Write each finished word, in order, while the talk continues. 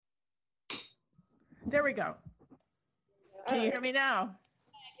There we go. Can you hear me now?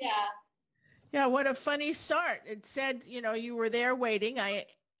 Yeah. Yeah, what a funny start. It said, you were there waiting. I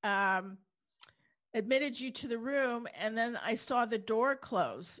admitted you to the room, and then I saw the door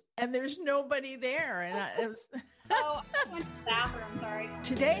close, and there's nobody there. And it was... Oh, I just went to the bathroom, sorry.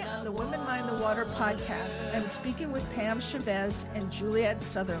 Today on the Women Mind the Water podcast, I'm speaking with Pam Chavez and Juliet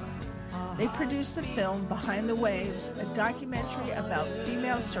Sutherland. They produced the film Behind the Waves, a documentary about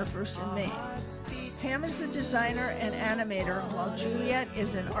female surfers in Maine. Pam is a designer and animator, while Juliet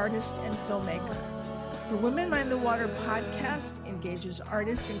is an artist and filmmaker. The Women Mind the Water podcast engages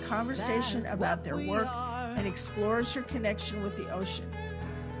artists in conversation about their work and explores their connection with the ocean.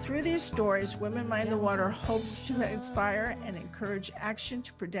 Through these stories, Women Mind the Water hopes to inspire and encourage action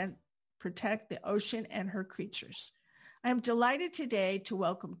to protect the ocean and her creatures. I am delighted today to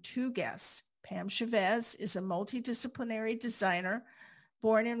welcome two guests. Pam Chavez is a multidisciplinary designer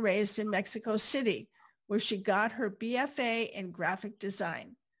born and raised in Mexico City, where she got her BFA in graphic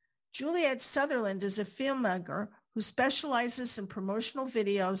design. Juliet Sutherland is a filmmaker who specializes in promotional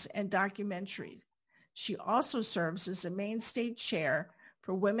videos and documentaries. She also serves as a Maine State Chair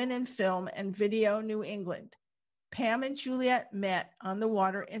for Women in Film and Video New England. Pam and Juliet met on the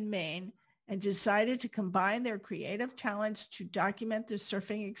water in Maine and decided to combine their creative talents to document the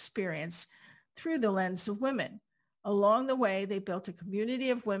surfing experience through the lens of women. Along the way, they built a community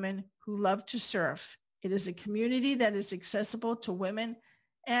of women who love to surf. It is a community that is accessible to women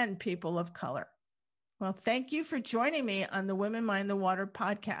and people of color. Well, thank you for joining me on the Women Mind the Water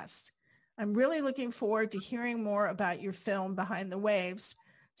podcast. I'm really looking forward to hearing more about your film Behind the Waves,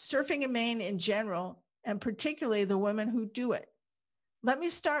 surfing in Maine in general, and particularly the women who do it. Let me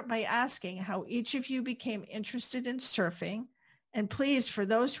start by asking how each of you became interested in surfing. And please, for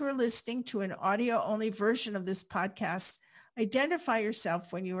those who are listening to an audio-only version of this podcast, identify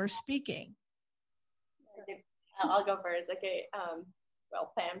yourself when you are speaking. Okay. I'll go first. Okay.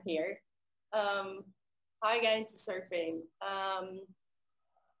 Pam here. How I got into surfing.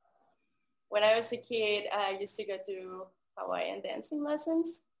 When I was a kid, I used to go to Hawaiian dancing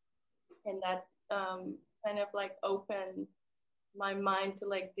lessons, and that kind of like opened my mind to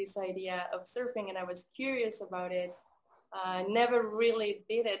like this idea of surfing, and I was curious about it. Never really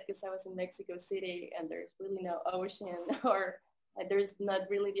did it because I was in Mexico City and there's really no ocean or there's not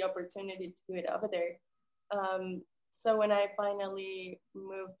really the opportunity to do it over there. So when I finally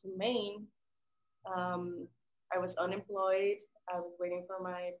moved to Maine, I was unemployed. I was waiting for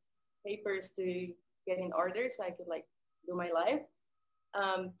my papers to get in order so I could like do my life.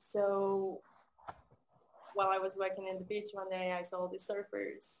 So while I was working in the beach one day, I saw the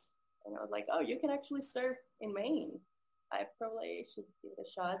surfers and I was like, oh, you can actually surf in Maine. I probably should give it a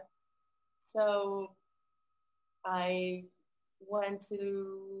shot. So I went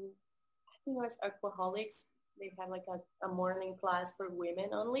to, I think it was Aquaholics. They had like a morning class for women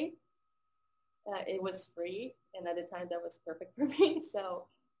only. It was free, and at the time that was perfect for me. So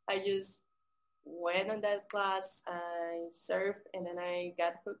I just went on that class, I surfed, and then I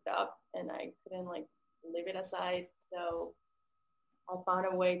got hooked up, and I couldn't like leave it aside. So I found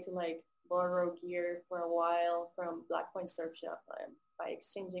a way to like borrow gear for a while from Black Point Surf Shop by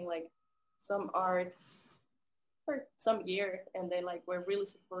exchanging like some art for some gear, and they like were really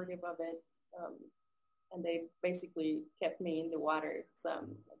supportive of it. And they basically kept me in the water. So I'm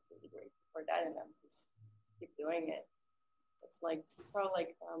like really grateful for that, and I'm just keep doing it. It's like probably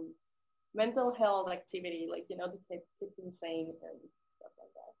like mental health activity, like, to keep me sane and stuff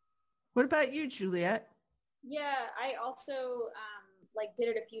like that. What about you, Juliet? Yeah, I also did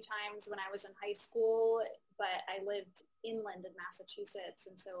it a few times when I was in high school, but I lived inland in Massachusetts,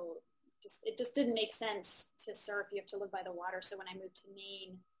 and so it just didn't make sense to surf. You have to live by the water. So when I moved to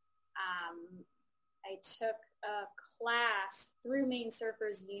Maine, I took a class through Maine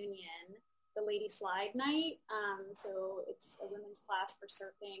Surfers Union, the Lady Slide Night. So it's a women's class for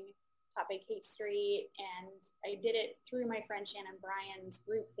surfing taught by Kate Street, and I did it through my friend Shannon Bryan's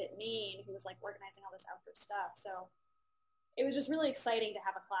group Fit Maine, who was like organizing all this outdoor stuff. So it was just really exciting to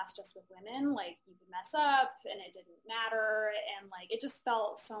have a class just with women. Like, you could mess up and it didn't matter, and like it just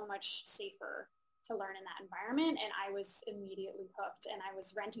felt so much safer to learn in that environment. And I was immediately hooked, and I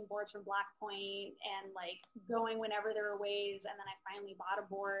was renting boards from Black Point and like going whenever there were waves. And then I finally bought a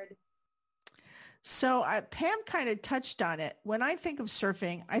board. So Pam kind of touched on it. When I think of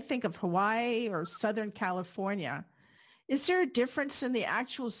surfing, I think of Hawaii or Southern California. Is there a difference in the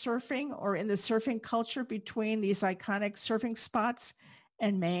actual surfing or in the surfing culture between these iconic surfing spots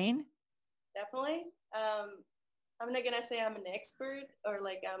and Maine? Definitely. I'm not going to say I'm an expert or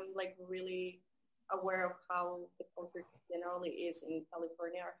like I'm like really aware of how the culture generally is in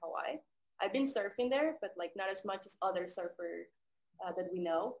California or Hawaii. I've been surfing there, but like not as much as other surfers that we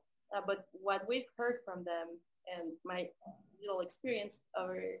know. But what we've heard from them and my little experience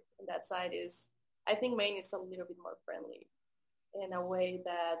over in that side is I think Maine is a little bit more friendly in a way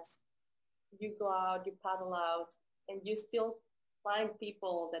that you go out, you paddle out, and you still find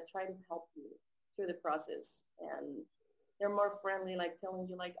people that try to help you through the process. And they're more friendly, like telling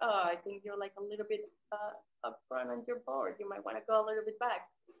you like, oh, I think you're like a little bit up front on your board. You might want to go a little bit back.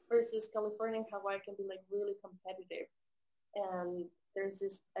 Versus California and Hawaii can be like really competitive. And there's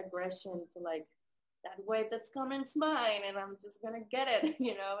this aggression to like, that wave that's coming is mine and I'm just going to get it, like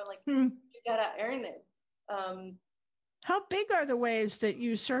you got to earn it. How big are the waves that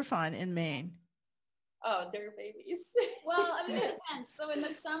you surf on in Maine? Oh, they're babies. Well, I mean, it depends. So in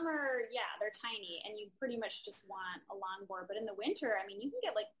the summer, yeah, they're tiny and you pretty much just want a longboard. But in the winter, I mean, you can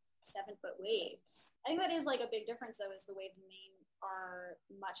get like 7-foot waves. I think that is like a big difference though, is the waves in Maine are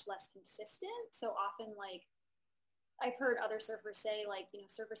much less consistent. So often like I've heard other surfers say like,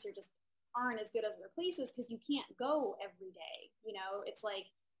 surfers here just aren't as good as other places because you can't go every day. It's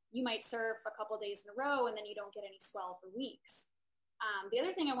like you might surf a couple of days in a row and then you don't get any swell for weeks. The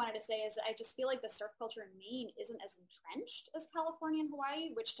other thing I wanted to say is I just feel like the surf culture in Maine isn't as entrenched as California and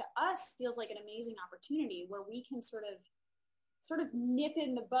Hawaii, which to us feels like an amazing opportunity where we can sort of nip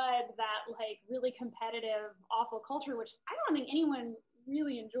in the bud that like really competitive, awful culture, which I don't think anyone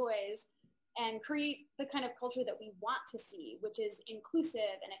really enjoys, and create the kind of culture that we want to see, which is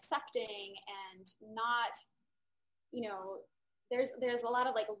inclusive and accepting and not, there's a lot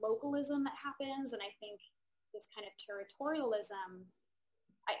of like localism that happens. And I think this kind of territorialism,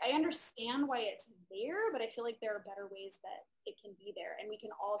 I understand why it's there, but I feel like there are better ways that it can be there. And we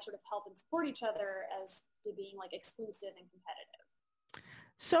can all sort of help and support each other as to being like exclusive and competitive.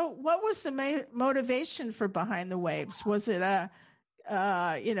 So what was the motivation for Behind the Waves? Was it a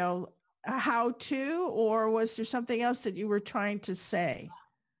how-to, or was there something else that you were trying to say?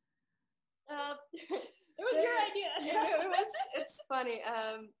 It was your idea. It's funny.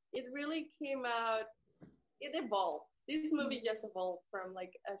 It really came out, it evolved. This movie just evolved from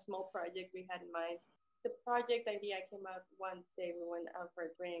like a small project we had in mind. The project idea came out one day we went out for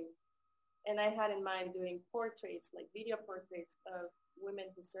a drink, and I had in mind doing portraits, like video portraits of women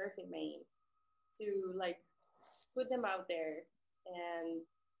who surf in Maine, to like put them out there and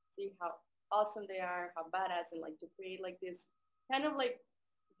see how awesome they are, how badass, and like to create like this kind of like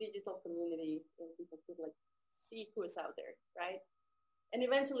digital community and people could like see who's out there, right? And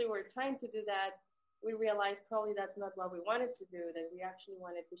eventually we're trying to do that. We realized probably that's not what we wanted to do, that we actually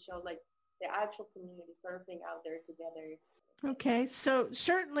wanted to show like the actual community surfing out there together. Okay, so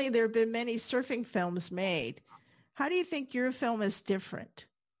certainly there have been many surfing films made. How do you think your film is different?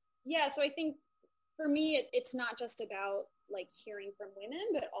 Yeah, so I think for me, it's not just about like hearing from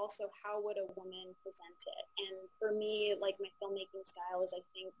women, but also how would a woman present it? And for me, like my filmmaking style is, I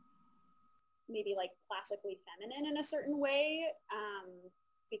think, maybe like classically feminine in a certain way,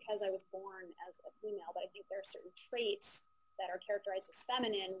 because I was born as a female, but I think there are certain traits that are characterized as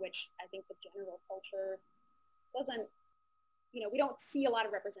feminine, which I think the general culture doesn't, we don't see a lot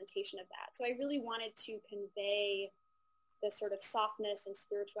of representation of that. So I really wanted to convey the sort of softness and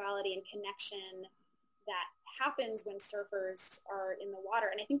spirituality and connection that happens when surfers are in the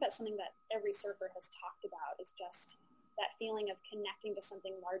water. And I think that's something that every surfer has talked about, is just that feeling of connecting to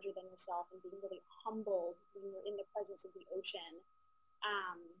something larger than yourself and being really humbled when you're in the presence of the ocean.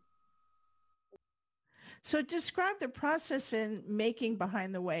 So describe the process in making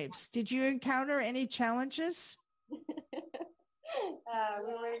Behind the Waves. Did you encounter any challenges? We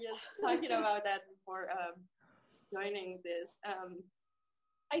were just talking about that before joining this.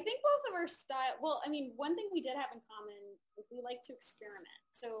 I think both of our style, well, I mean, one thing we did have in common was we like to experiment.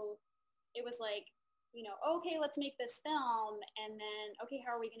 So it was like, okay, let's make this film. And then, okay,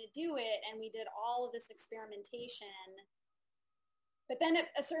 how are we going to do it? And we did all of this experimentation. But then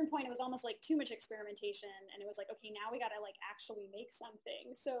at a certain point, it was almost like too much experimentation. And it was like, okay, now we got to like actually make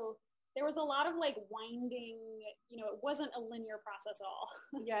something. So there was a lot of like winding, it wasn't a linear process at all.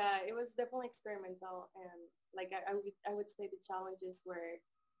 Yeah, it was definitely experimental. And like I would say the challenges were,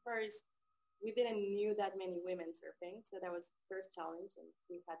 first, we didn't knew that many women surfing. So that was the first challenge, and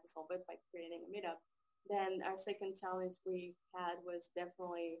we had to solve it by creating a meetup. Then our second challenge we had was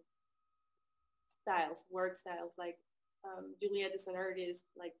definitely styles, work styles. Like Juliet is an artist,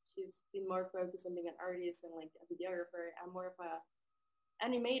 like she's been more focused on being an artist and like a videographer. I'm more of a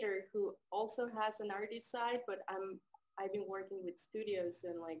animator who also has an artist side, but I've been working with studios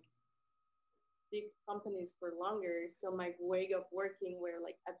and like big companies for longer. So my way of working were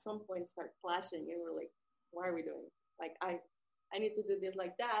like at some point start clashing, and we're like, what are we doing? Like I need to do this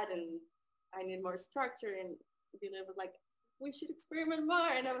like that, and I need more structure. And Juliet was like, we should experiment more.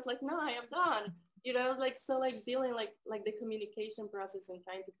 And I was like, no, I am done. Like, so like dealing like the communication process and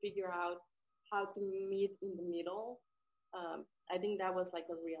trying to figure out how to meet in the middle. I think that was like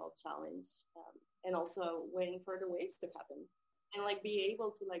a real challenge. And also waiting for the waves to happen and like be able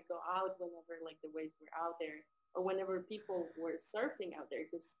to like go out whenever like the waves were out there or whenever people were surfing out there,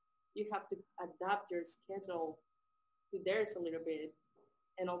 because you have to adapt your schedule to theirs a little bit.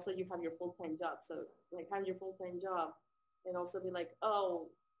 And also you have your full-time job. So like have your full-time job and also be like, oh,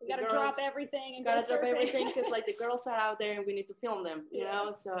 we got to drop everything and gotta drop everything because like the girls are out there and we need to film them, you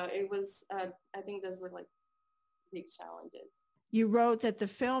know? So it was, I think those were like big challenges. You wrote that the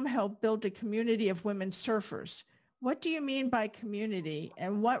film helped build a community of women surfers. What do you mean by community,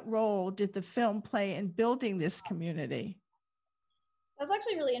 and what role did the film play in building this community? That's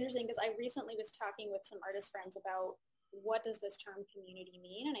actually really interesting because I recently was talking with some artist friends about what does this term community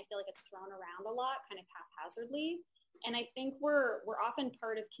mean, and I feel like it's thrown around a lot kind of haphazardly. And I think we're often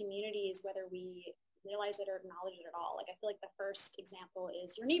part of communities whether we realize it or acknowledge it at all. Like I feel like the first example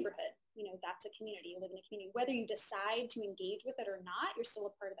is your neighborhood. That's a community. You live in a community. Whether you decide to engage with it or not, you're still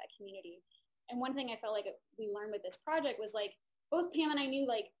a part of that community. And one thing I felt like we learned with this project was like both Pam and I knew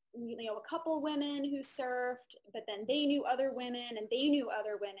like, a couple women who surfed, but then they knew other women and they knew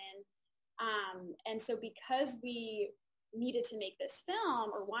other women. And so because we needed to make this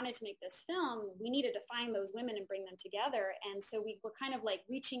film or wanted to make this film, we needed to find those women and bring them together. And so we were kind of like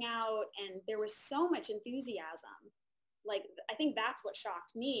reaching out, and there was so much enthusiasm. Like, I think that's what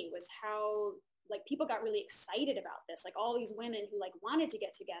shocked me was how like people got really excited about this, like all these women who like wanted to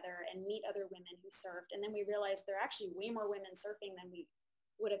get together and meet other women who surfed. And then we realized there are actually way more women surfing than we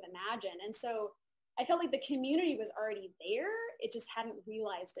would have imagined. And so I felt like the community was already there. It just hadn't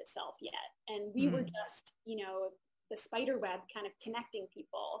realized itself yet. And we were just, the spider web kind of connecting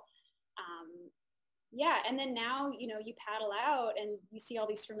people. And then now, you paddle out and you see all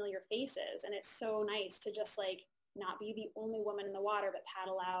these familiar faces, and it's so nice to just like not be the only woman in the water, but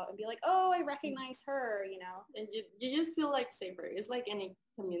paddle out and be like, oh, I recognize her, And you just feel like safer. It's like any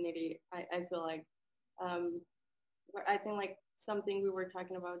community, I feel like. I think like something we were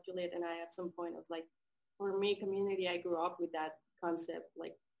talking about, Juliet and I, at some point was like, for me, community, I grew up with that concept.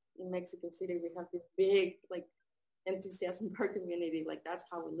 Like in Mexico City, we have this big like enthusiasm for community. Like that's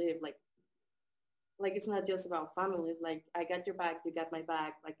how we live. Like it's not just about family. It's like, I got your back, you got my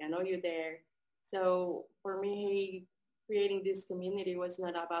back. Like I know you're there. So for me, creating this community was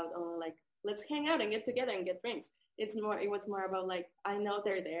not about like, let's hang out and get together and get drinks. It was more about like, I know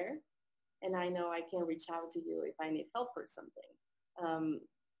they're there and I know I can reach out to you if I need help or something.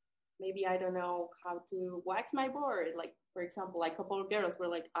 Maybe I don't know how to wax my board. Like, for example, like a couple of girls were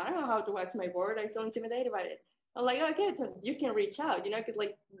like, I don't know how to wax my board. I feel intimidated by it. I'm like, okay, so you can reach out, because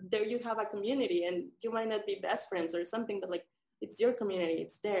like there you have a community and you might not be best friends or something, but like it's your community,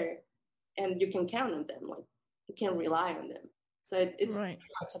 it's there and you can count on them. Like you can rely on them. So it's right.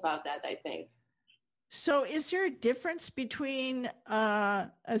 Much about that, I think. So is there a difference between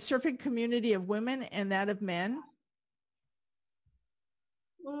a surfing community of women and that of men?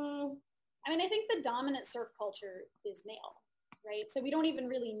 I think the dominant surf culture is male, right? So we don't even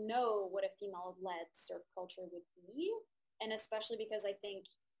really know what a female-led surf culture would be. And especially because I think,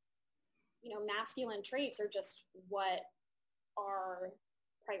 masculine traits are just what are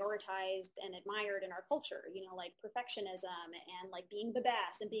prioritized and admired in our culture, like perfectionism and like being the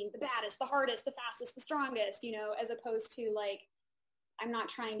best and being the baddest, the hardest, the fastest, the strongest, as opposed to like, I'm not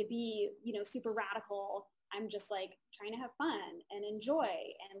trying to be, super radical. I'm just like trying to have fun and enjoy,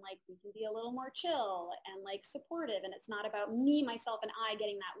 and like we can be a little more chill and like supportive. And it's not about me, myself, and I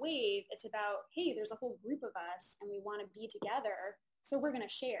getting that wave. It's about, hey, there's a whole group of us and we want to be together. So we're going to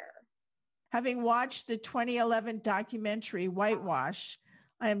share. Having watched the 2011 documentary Whitewash,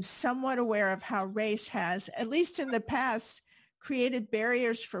 I am somewhat aware of how race has, at least in the past, created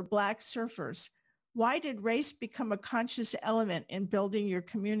barriers for Black surfers. Why did race become a conscious element in building your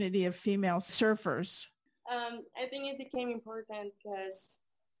community of female surfers? I think it became important because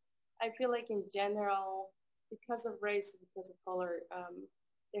I feel like in general, because of race, because of color,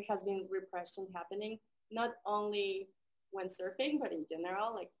 there has been repression happening, not only when surfing, but in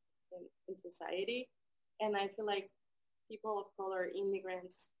general, like in society. And I feel like people of color,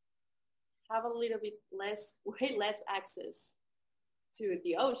 immigrants, have a little bit way less access to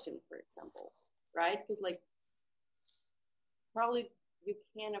the ocean, for example, right? Because like probably you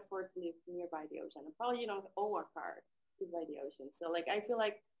can't afford to live nearby the ocean. And probably you don't own a car to by the ocean. So like I feel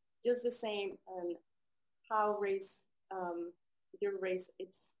like just the same how your race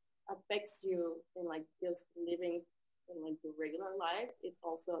affects you in like just living in like your regular life, it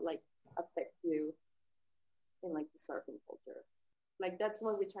also like affects you in like the surfing culture. Like that's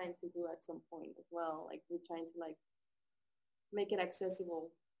what we're trying to do at some point as well. Like we're trying to like make it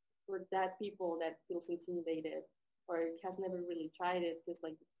accessible for that people that feels intimidated or has never really tried it because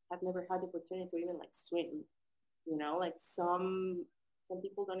like have never had the opportunity to even like swim. You know, like some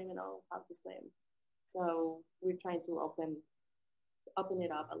people don't even know how to swim. So we're trying to open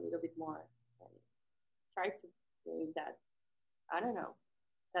it up a little bit more and try to bring that, I don't know,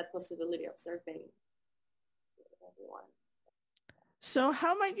 that possibility of surfing to everyone. So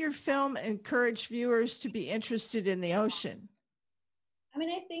how might your film encourage viewers to be interested in the ocean? I mean,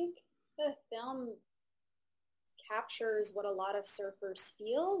 I think the film captures what a lot of surfers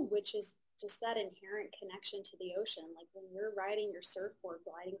feel, which is just that inherent connection to the ocean. Like when you're riding your surfboard,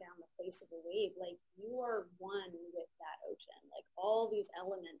 gliding down the face of a wave, like you are one with that ocean. Like all these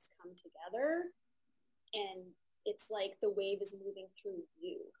elements come together and it's like the wave is moving through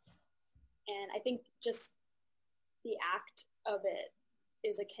you. And I think just the act of it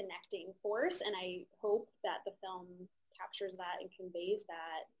is a connecting force. And I hope that the film captures that and conveys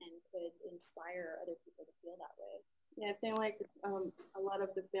that and could inspire other people to feel that way. Yeah, I think like a lot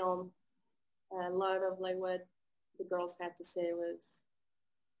of the film, a lot of like what the girls had to say was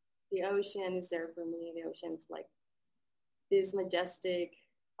the ocean is there for me. The ocean is like this majestic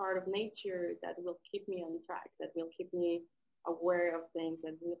part of nature that will keep me on track, that will keep me aware of things,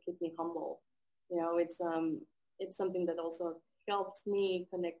 that will keep me humble. You know, it's something that also helps me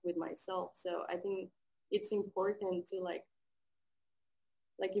connect with myself. So I think it's important to like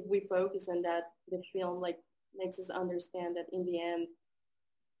if we focus on that, the film like makes us understand that in the end,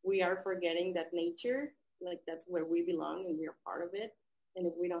 we are forgetting that nature, like that's where we belong and we're part of it. And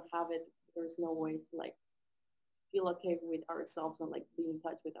if we don't have it, there's no way to like feel okay with ourselves and like be in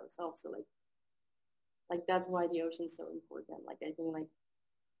touch with ourselves. So like that's why the ocean is so important. Like I think like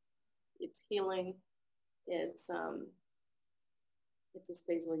it's healing. It's a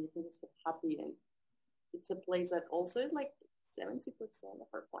space where you can just feel happy, and it's a place that also is like 70% of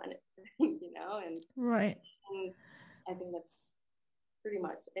our planet, you know, and right. And I think that's pretty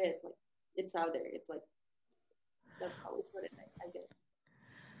much it. Like it's out there. It's like that's how we put it, I guess.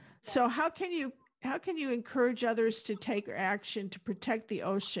 So how can you encourage others to take action to protect the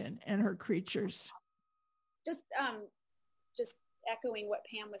ocean and her creatures? Just echoing what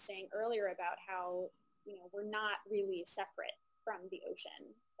Pam was saying earlier about how, you know, we're not really separate from the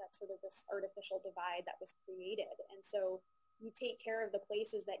ocean. That's sort of this artificial divide that was created. And so you take care of the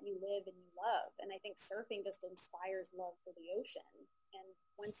places that you live and you love. And I think surfing just inspires love for the ocean. And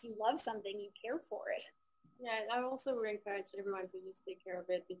once you love something, you care for it. Yeah, I also would encourage everyone to just take care of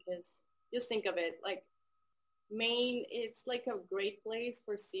it, because just think of it, like Maine, it's like a great place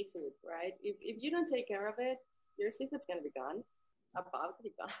for seafood, right? If you don't take care of it, your seafood's going to be gone, about to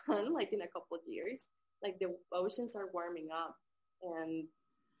be gone, like in a couple of years. Like the oceans are warming up, and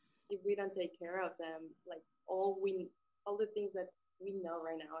if we don't take care of them, like all the things that we know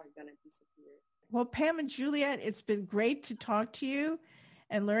right now are going to disappear. Well, Pam and Juliet, it's been great to talk to you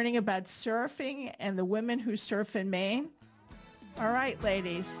and learning about surfing and the women who surf in Maine. All right,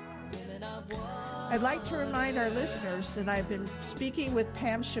 ladies. I'd like to remind our listeners that I've been speaking with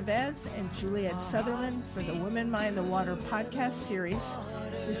Pam Chavez and Juliet Sutherland for the Women Mind the Water podcast series.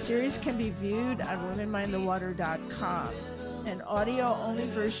 The series can be viewed on womenmindthewater.com. An audio-only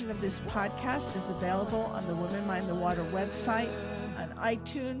version of this podcast is available on the Women Mind the Water website, on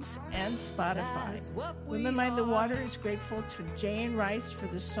iTunes, and Spotify. Women Mind the Water is grateful to Jane Rice for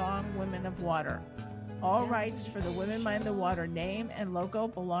the song Women of Water. All rights for the Women Mind the Water name and logo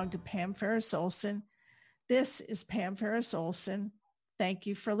belong to Pam Ferris Olson. This is Pam Ferris Olson. Thank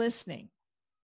you for listening.